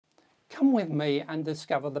Come with me and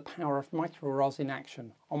discover the power of MicroROS in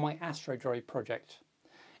action on my Astro Droid project.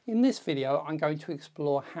 In this video I'm going to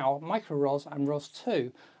explore how MicroROS and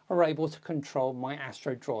ROS2 are able to control my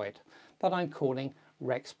Astro Droid that I'm calling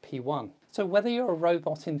Rex P1. So whether you're a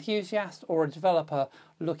robot enthusiast or a developer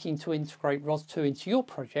looking to integrate ROS2 into your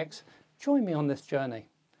projects, join me on this journey.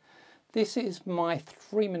 This is my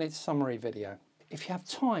 3-minute summary video. If you have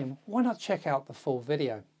time, why not check out the full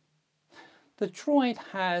video? The droid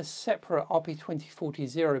has separate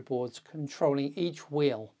RP2040 boards controlling each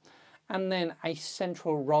wheel, and then a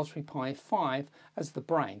central Raspberry Pi 5 as the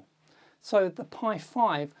brain. So the Pi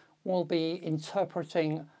 5 will be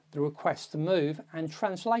interpreting the request to move and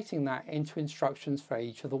translating that into instructions for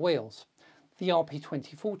each of the wheels. The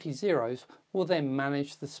RP2040 will then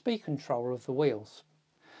manage the speed control of the wheels.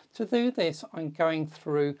 To do this, I'm going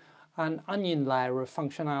through an onion layer of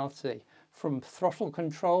functionality, from throttle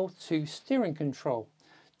control to steering control,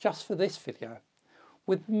 just for this video,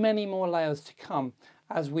 with many more layers to come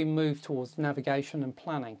as we move towards navigation and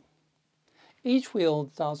planning. Each wheel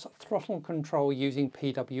does throttle control using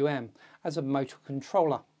PWM as a motor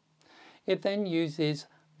controller. It then uses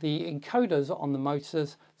the encoders on the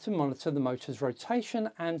motors to monitor the motor's rotation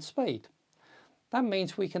and speed. That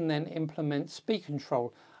means we can then implement speed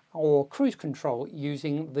control or cruise control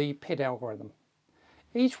using the PID algorithm.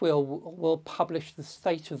 Each wheel will publish the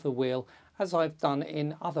state of the wheel, as I've done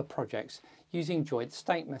in other projects, using joint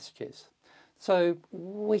state messages. So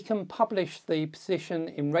we can publish the position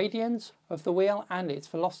in radians of the wheel and its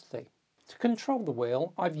velocity. To control the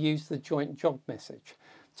wheel, I've used the joint jog message,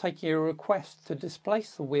 taking a request to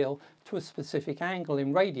displace the wheel to a specific angle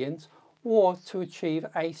in radians or to achieve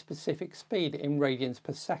a specific speed in radians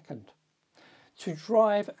per second. To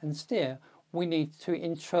drive and steer, we need to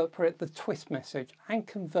interpret the twist message and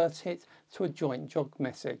convert it to a joint jog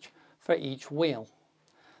message for each wheel.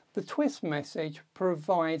 The twist message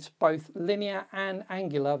provides both linear and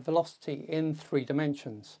angular velocity in 3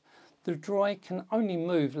 dimensions. The droid can only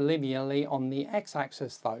move linearly on the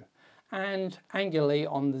x-axis though, and angularly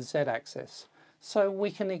on the z-axis, so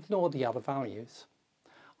we can ignore the other values.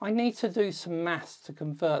 I need to do some maths to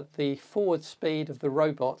convert the forward speed of the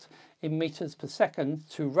robot in meters per second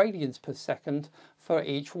to radians per second for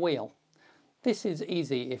each wheel. This is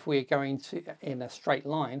easy if we're going in a straight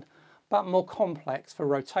line, but more complex for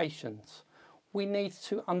rotations. We need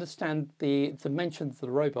to understand the dimensions of the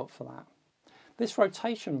robot for that. This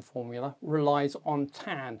rotation formula relies on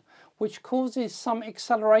tan, which causes some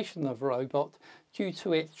acceleration of the robot due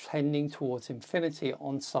to it tending towards infinity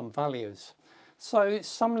on some values. So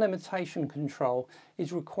some limitation control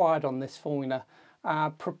is required on this formula,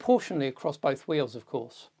 proportionally across both wheels of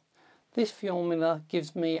course. This formula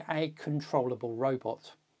gives me a controllable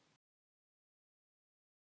robot.